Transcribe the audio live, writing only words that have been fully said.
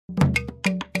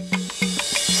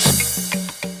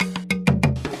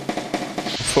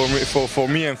for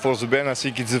me and for the band, I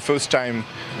think it's the first time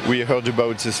we heard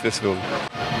about this festival.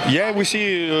 Yeah, we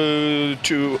see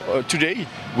today.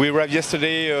 We arrived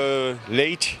yesterday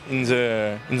late in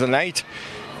the night,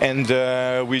 and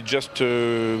we just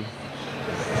do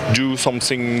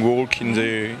something, walk in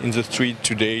the street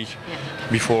today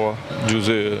before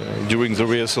during the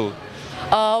rehearsal.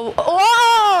 Oh,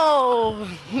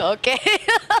 okay.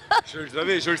 Je le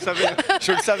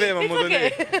savais à un moment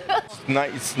donné.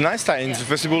 It's nice time. The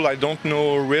festival I don't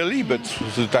know really, but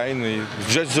the time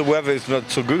just the weather is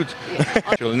not so good.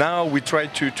 Now we try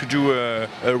to do a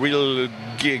real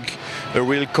gig, a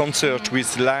real concert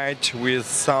with light, with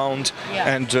sound,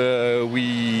 and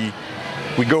we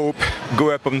go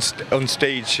up on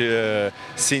stage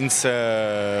since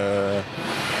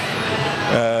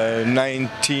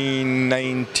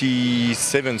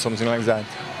 1997, something like that.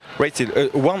 Right,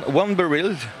 one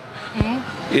barrel.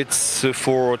 It's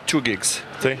for 2 gigs.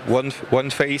 Okay? One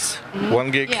face,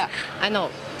 1 gig. Yeah, I know.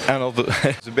 And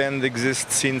the band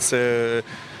exists since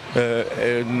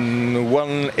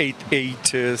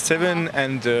 1887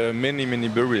 and many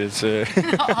barrels. Je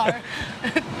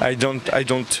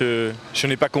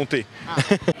n'ai pas compté.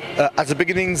 At the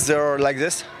beginning they're like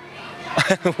this.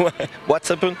 What's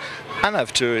happened? And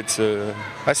after it's,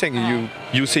 I think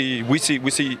we see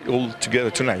all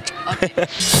together tonight. Okay.